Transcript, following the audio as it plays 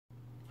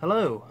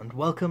Hello, and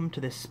welcome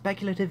to this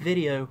speculative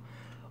video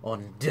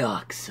on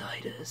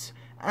Darksiders.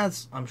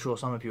 As I'm sure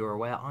some of you are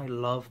aware, I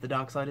love the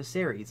Darksiders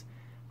series.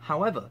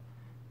 However,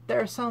 there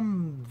are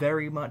some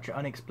very much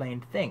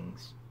unexplained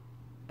things,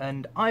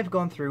 and I've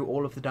gone through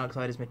all of the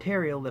Darksiders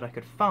material that I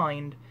could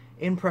find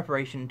in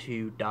preparation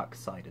to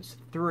Darksiders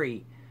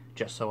 3,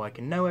 just so I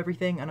can know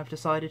everything, and I've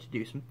decided to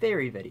do some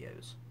theory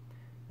videos,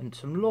 and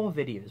some lore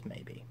videos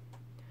maybe.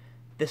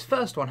 This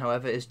first one,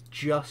 however, is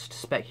just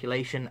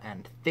speculation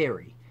and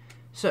theory.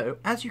 So,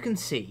 as you can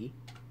see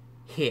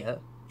here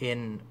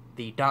in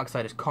the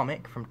Darksiders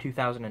comic from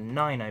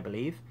 2009, I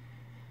believe,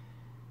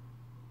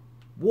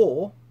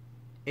 War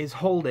is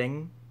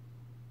holding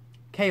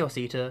Chaos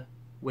Eater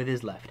with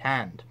his left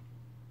hand.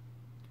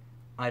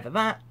 Either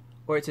that,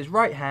 or it's his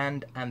right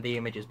hand and the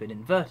image has been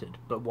inverted.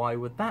 But why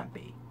would that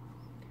be?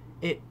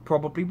 It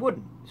probably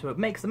wouldn't, so it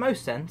makes the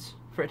most sense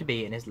for it to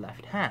be in his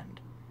left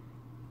hand.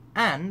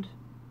 And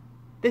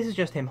this is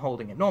just him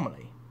holding it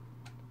normally.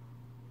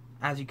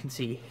 As you can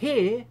see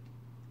here,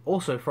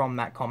 also from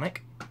that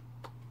comic,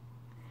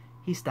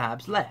 he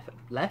stabs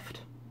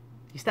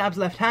he stabs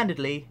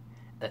left-handedly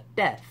at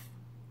Death,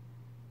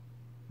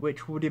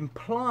 which would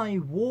imply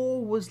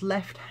War was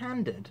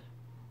left-handed.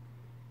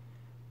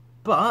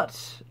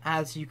 But,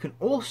 as you can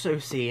also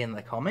see in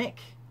the comic,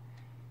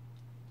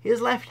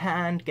 his left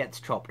hand gets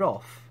chopped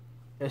off,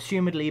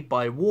 assumedly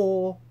by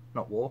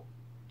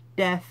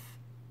Death,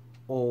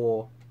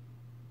 or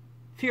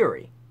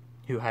Fury,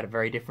 who had a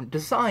very different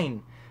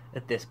design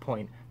at this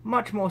point,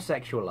 much more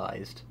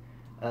sexualized.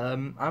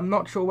 I'm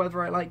not sure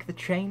whether I like the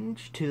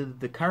change to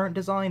the current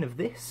design of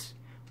this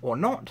or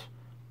not,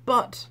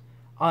 but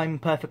I'm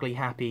perfectly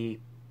happy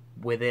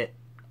with it.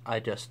 I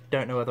just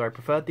don't know whether I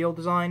preferred the old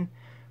design,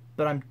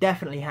 but I'm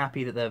definitely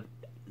happy that they've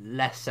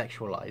less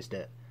sexualized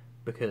it,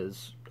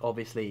 because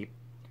obviously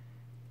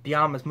the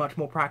armor's much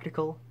more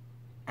practical,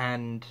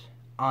 and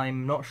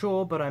I'm not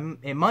sure, but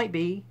it might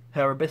be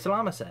her Abyssal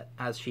armor set,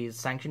 as she's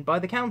sanctioned by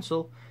the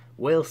council.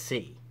 We'll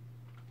see.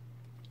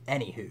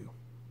 Anywho,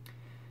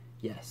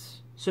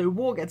 yes, so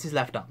War gets his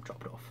left arm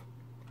chopped off,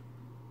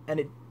 and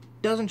it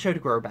doesn't show to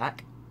grow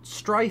back.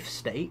 Strife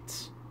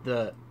states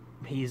that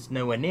he's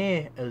nowhere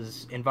near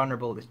as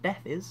invulnerable as Death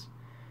is,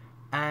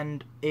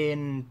 and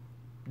in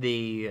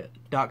the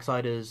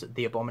Darksiders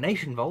The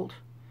Abomination Vault,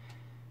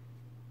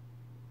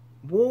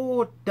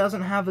 War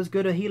doesn't have as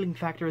good a healing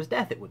factor as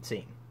Death, it would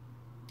seem.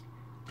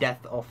 Death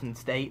often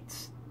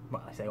states,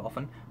 well, I say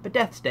often, but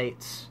Death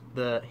states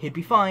that he'd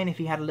be fine if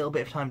he had a little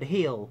bit of time to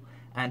heal,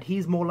 and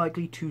he's more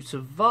likely to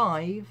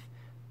survive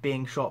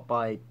being shot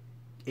by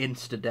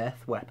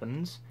insta-death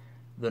weapons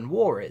than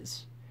War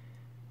is.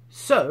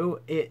 So,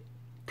 it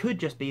could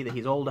just be that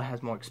he's older,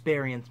 has more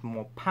experience,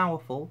 more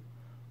powerful,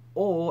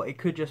 or it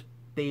could just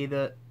be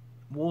that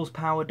War's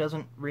power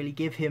doesn't really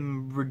give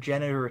him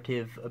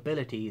regenerative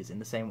abilities in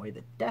the same way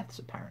that Death's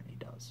apparently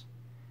does.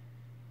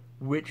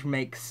 Which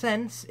makes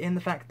sense in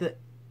the fact that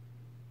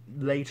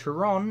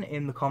later on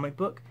in the comic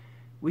book,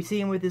 we see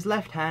him with his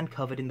left hand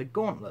covered in the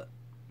gauntlet,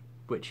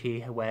 which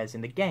he wears in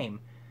the game.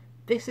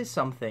 This is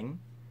something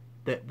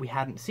that we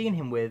hadn't seen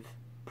him with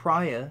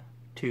prior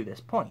to this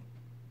point.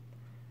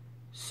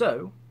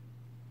 So,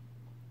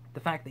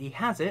 the fact that he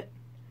has it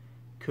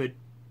could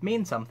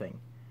mean something.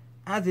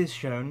 As is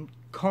shown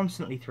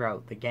constantly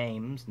throughout the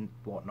games and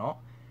whatnot,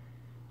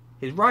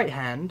 his right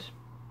hand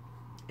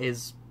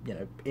is,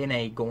 in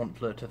a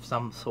gauntlet of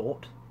some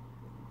sort,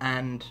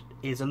 and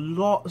is a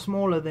lot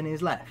smaller than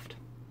his left.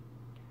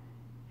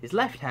 His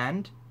left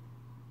hand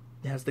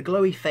has the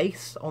glowy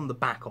face on the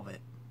back of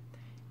it,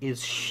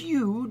 is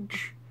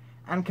huge,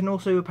 and can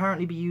also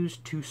apparently be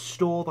used to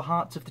store the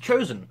hearts of the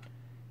Chosen,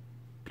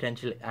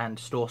 potentially, and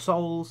store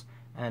souls,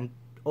 and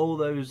all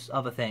those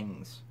other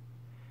things,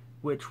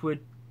 which would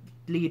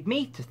lead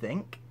me to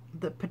think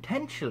that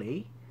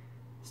potentially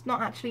it's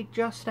not actually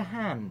just a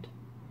hand.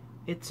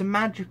 It's a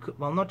magical,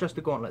 well, not just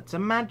a gauntlet, it's a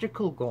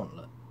magical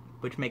gauntlet,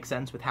 which makes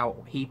sense with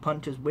how he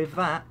punches with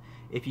that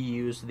if you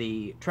use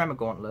the Tremor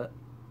Gauntlet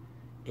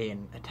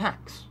in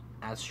attacks,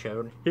 as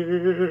shown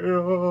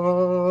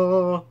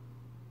here.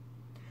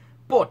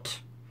 But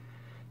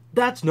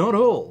that's not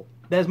all.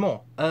 There's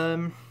more.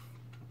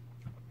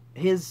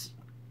 His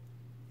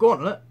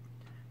gauntlet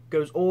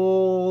goes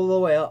all the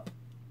way up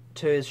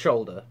to his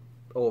shoulder,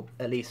 or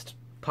at least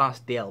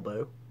past the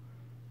elbow.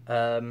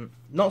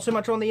 Not so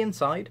much on the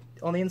inside.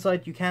 On the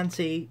inside you can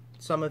see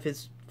some of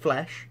his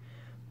flesh,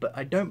 but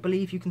I don't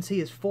believe you can see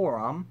his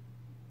forearm.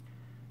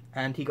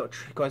 And he got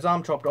his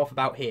arm chopped off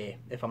about here,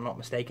 if I'm not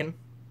mistaken.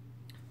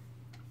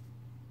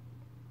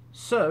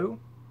 So,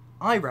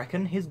 I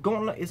reckon his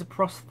gauntlet is a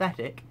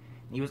prosthetic,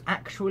 and he was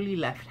actually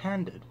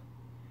left-handed.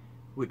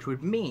 Which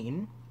would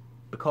mean,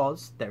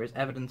 because there is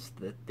evidence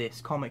that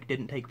this comic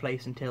didn't take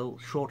place until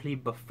shortly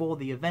before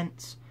the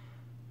events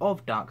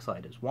of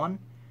Darksiders 1,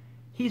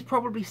 he's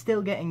probably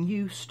still getting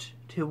used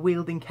to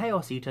wielding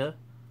Chaos Eater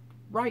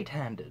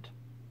right-handed.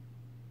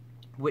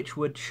 Which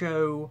would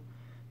show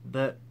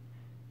that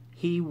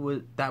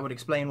that would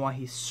explain why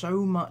he's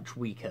so much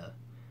weaker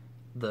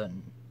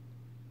than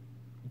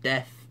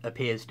Death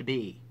appears to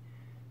be.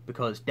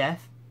 Because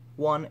Death,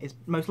 one, is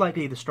most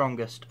likely the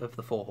strongest of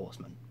the four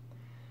horsemen.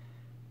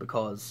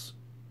 Because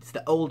it's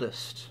the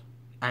oldest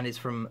and is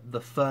from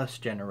the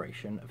first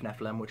generation of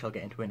Nephilim, which I'll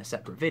get into in a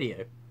separate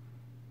video.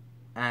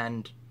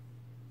 And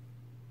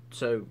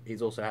so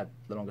he's also had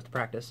the longest to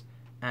practice.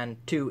 And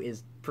two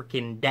is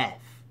frickin'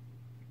 Death.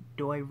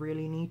 Do I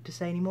really need to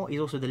say any more? He's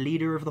also the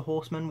leader of the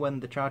horsemen when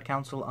the Child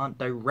Council aren't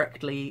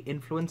directly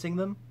influencing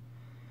them.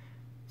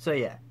 So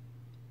yeah,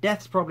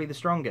 Death's probably the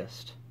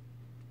strongest.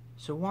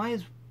 So why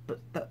is...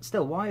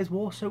 why is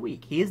War so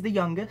weak? He is the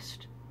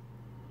youngest,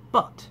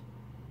 but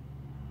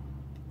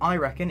I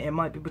reckon it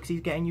might be because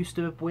he's getting used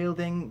to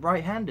wielding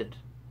right-handed.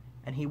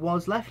 And he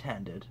was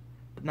left-handed,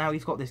 but now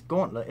he's got this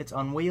gauntlet, it's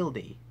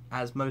unwieldy,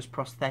 as most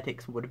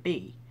prosthetics would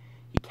be.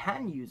 He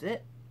can use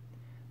it,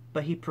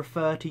 but he'd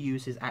prefer to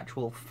use his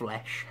actual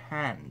flesh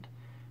hand,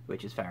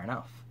 which is fair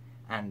enough.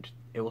 And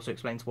it also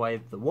explains why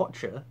the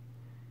Watcher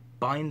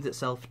binds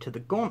itself to the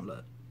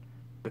gauntlet,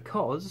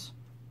 because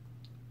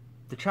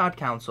the Child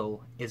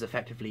Council is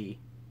effectively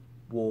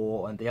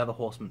War and the other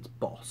horsemen's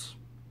boss.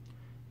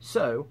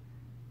 So,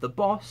 the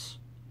boss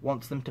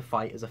wants them to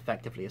fight as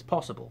effectively as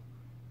possible.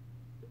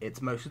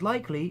 It's most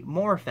likely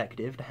more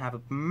effective to have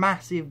a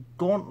massive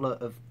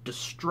gauntlet of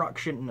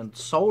destruction and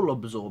soul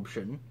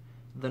absorption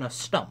than a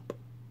stump.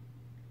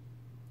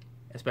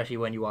 Especially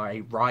when you are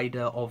a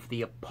rider of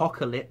the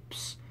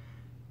apocalypse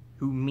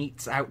who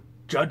metes out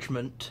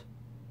judgment.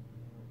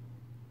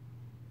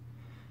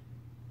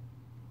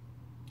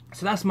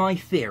 So that's my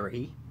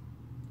theory,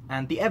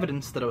 and the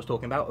evidence that I was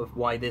talking about of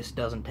why this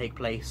doesn't take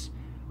place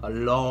a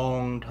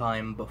long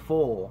time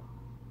before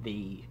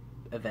the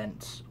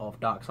events of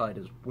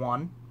Darksiders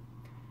 1,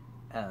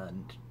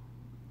 and,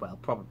 well,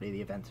 probably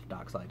the events of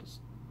Darksiders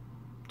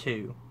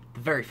 2, the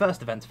very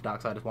first events of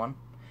Darksiders 1,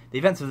 the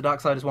events of the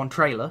Darksiders 1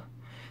 trailer,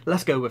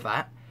 let's go with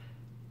that,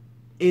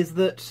 is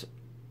that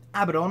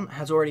Abaddon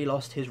has already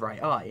lost his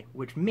right eye,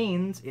 which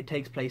means it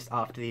takes place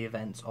after the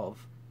events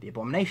of the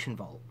Abomination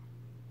Vault.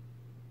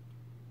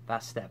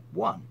 That's step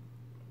 1.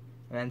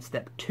 And then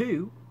step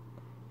 2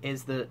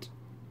 is that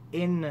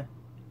in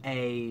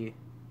the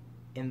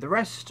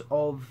rest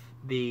of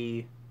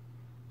the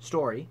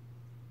story,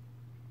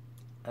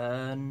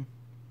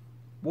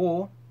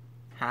 War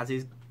has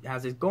his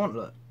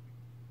gauntlet.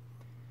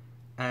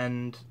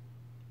 And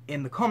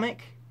in the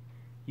comic,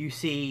 you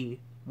see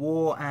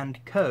War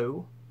and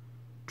Co.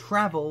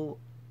 travel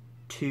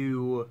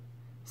to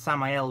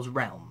Samael's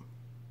realm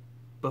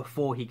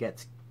before he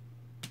gets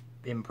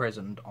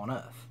imprisoned on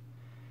Earth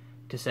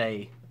to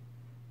say,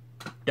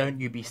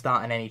 don't you be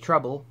starting any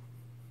trouble.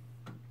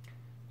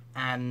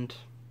 And,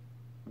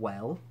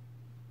 well,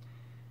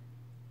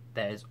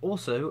 there's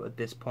also, at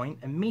this point,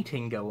 a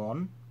meeting go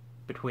on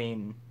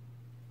between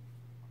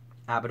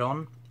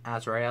Abaddon,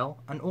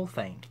 Azrael, and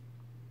Ulthane.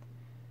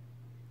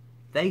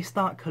 They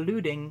start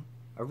colluding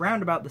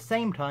around about the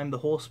same time the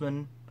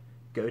Horsemen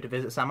go to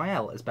visit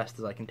Samael, as best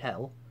as I can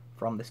tell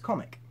from this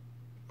comic.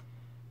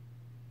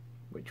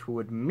 Which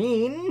would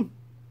mean,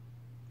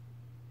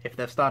 if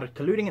they've started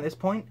colluding at this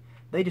point,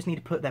 they just need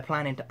to put their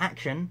plan into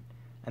action,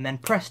 and then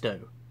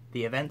presto,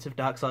 the events of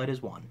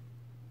Darksiders 1.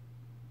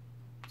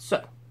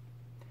 So,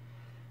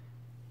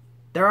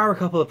 there are a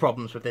couple of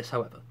problems with this,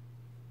 however.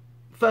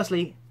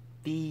 Firstly,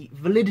 the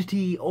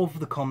validity of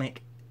the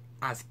comic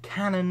as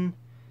canon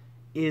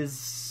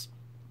is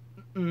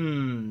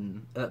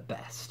at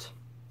best.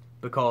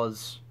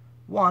 Because,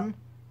 1,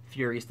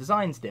 Fury's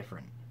design's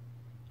different.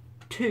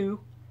 2,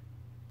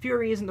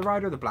 Fury isn't the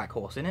rider of the Black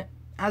Horse in it.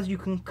 As you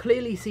can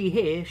clearly see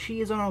here, she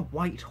is on a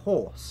white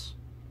horse.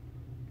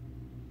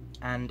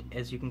 And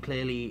as you can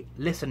clearly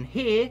listen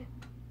here,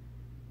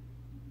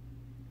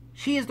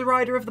 she is the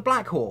rider of the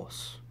Black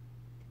Horse,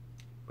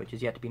 which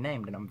is yet to be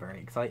named, and I'm very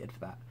excited for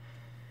that.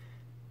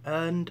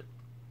 And,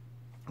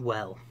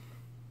 well,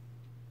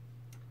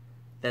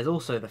 there's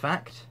also the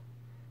fact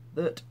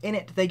that in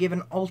it they give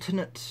an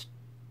alternate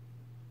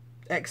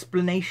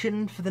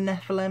explanation for the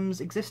Nephilim's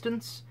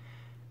existence.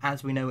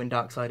 As we know in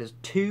Darksiders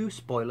 2,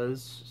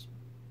 spoilers,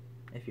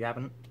 if you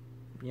haven't,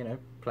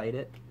 played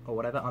it or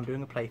whatever, I'm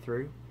doing a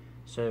playthrough,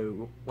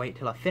 so wait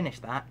till I finish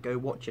that, go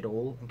watch it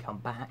all and come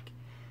back.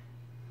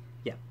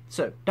 Yeah,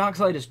 so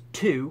Darksiders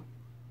 2,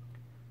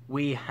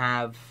 we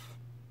have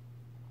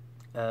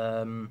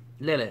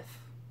Lilith,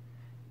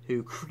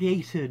 who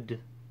created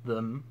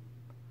them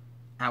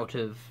out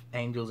of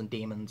angels and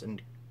demons,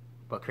 and,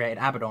 well, created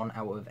Abaddon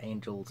out of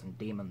angels and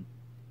demon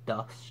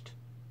dust.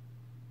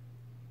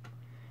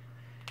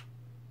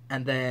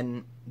 And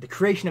then the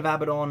creation of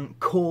Abaddon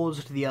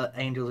caused the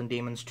angels and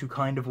demons to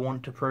kind of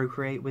want to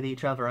procreate with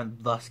each other, and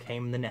thus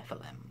came the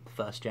Nephilim, the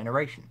first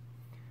generation,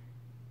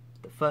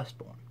 the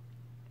firstborn.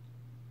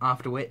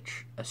 After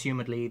which,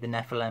 assumedly, the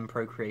Nephilim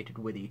procreated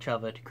with each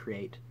other to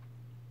create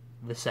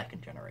the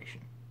second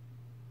generation,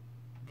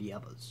 the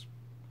others.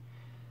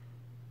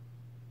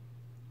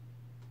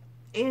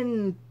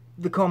 In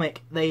the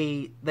comic,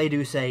 they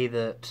do say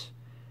that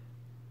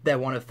they're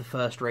one of the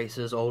first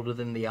races older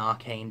than the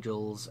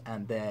Archangels,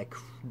 and they're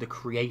the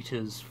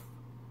creators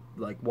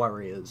like,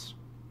 warriors.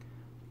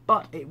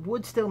 But it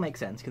would still make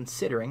sense,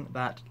 considering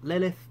that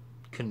Lilith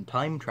can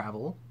time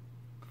travel,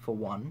 for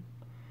one,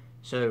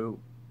 so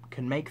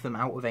can make them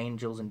out of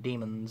angels and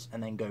demons,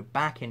 and then go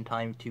back in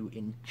time to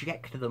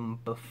inject them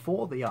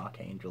before the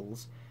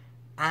archangels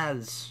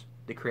as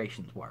the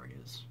creation's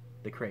warriors,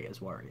 the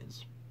creator's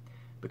warriors.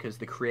 Because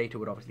the creator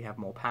would obviously have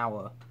more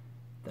power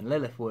than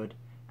Lilith would,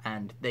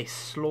 and they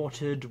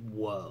slaughtered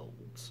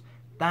worlds.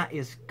 That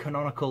is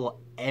canonical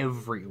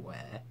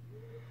everywhere.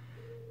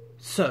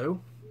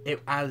 So,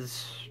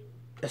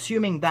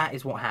 assuming that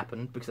is what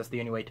happened, because that's the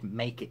only way to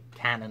make it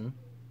canon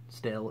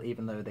still,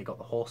 even though they got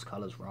the horse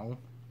colours wrong.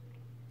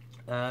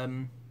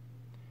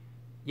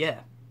 Yeah.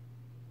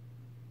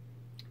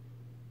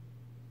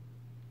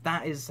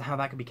 That is how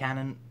that could be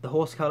canon. The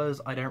horse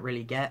colours, I don't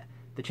really get.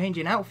 The change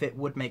in outfit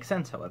would make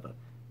sense, however.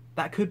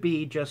 That could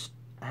be just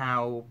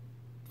how,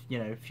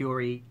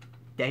 Fury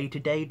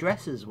day-to-day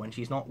dresses when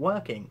she's not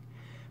working.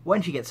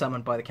 When she gets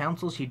summoned by the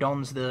council, she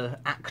dons the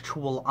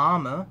actual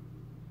armour,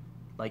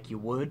 like you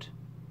would,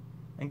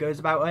 and goes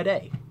about her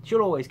day.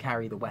 She'll always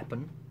carry the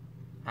weapon,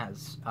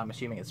 as I'm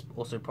assuming it's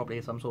also probably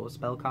some sort of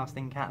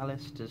spellcasting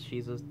catalyst, as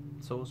she's a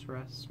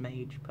sorceress,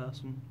 mage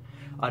person.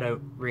 I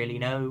don't really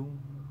know,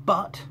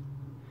 but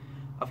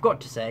I've got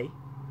to say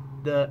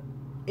that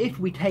if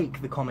we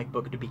take the comic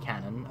book to be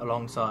canon,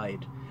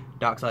 alongside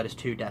Darksiders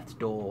 2 Death's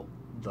Door,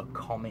 the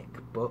comic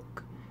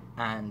book,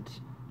 and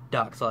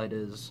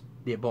Darksiders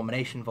The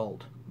Abomination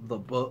Vault, the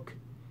book,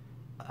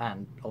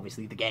 and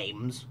obviously the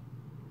games,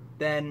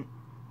 then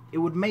it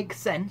would make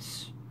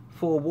sense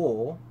for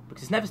War,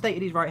 because it's never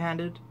stated he's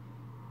right-handed,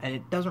 and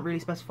it doesn't really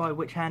specify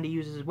which hand he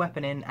uses his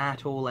weapon in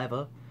at all,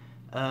 ever.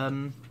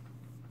 Yeah,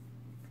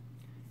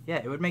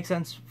 it would make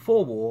sense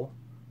for War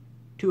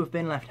to have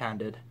been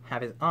left-handed,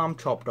 have his arm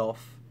chopped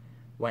off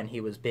when he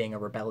was being a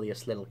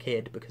rebellious little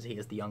kid, because he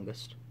is the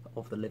youngest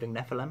of the living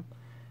Nephilim.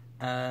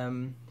 A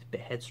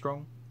bit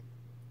headstrong.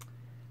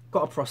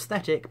 Got a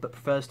prosthetic, but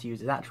prefers to use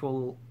his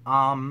actual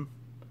arm,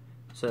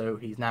 so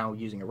he's now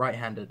using it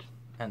right-handed,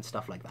 and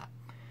stuff like that.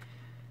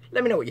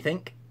 Let me know what you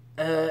think.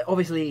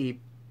 Obviously,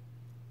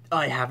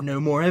 I have no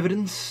more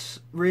evidence,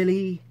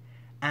 really,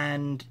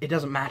 and it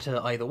doesn't matter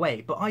either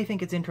way, but I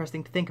think it's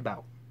interesting to think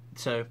about.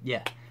 So,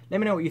 yeah, let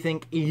me know what you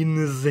think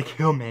in the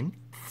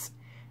comments,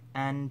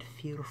 and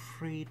feel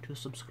free to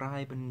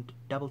subscribe and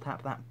double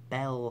tap that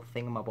bell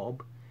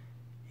thingamabob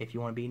if you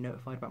want to be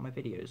notified about my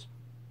videos.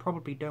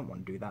 Probably don't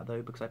want to do that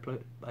though, because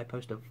I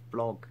post a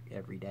vlog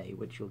every day,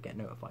 which you'll get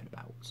notified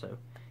about. So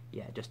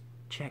yeah, just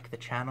check the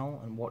channel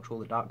and watch all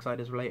the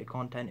Darksiders related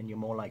content, and you're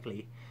more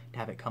likely to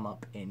have it come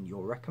up in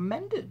your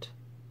recommended.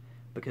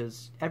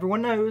 Because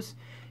everyone knows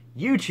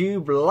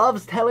YouTube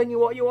loves telling you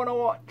what you want to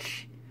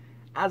watch,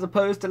 as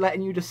opposed to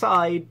letting you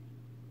decide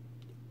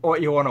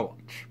what you want to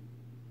watch.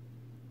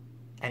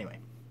 Anyway,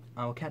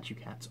 I will catch you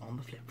cats on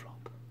the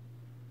flip-flop.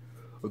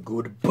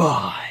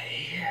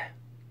 Goodbye.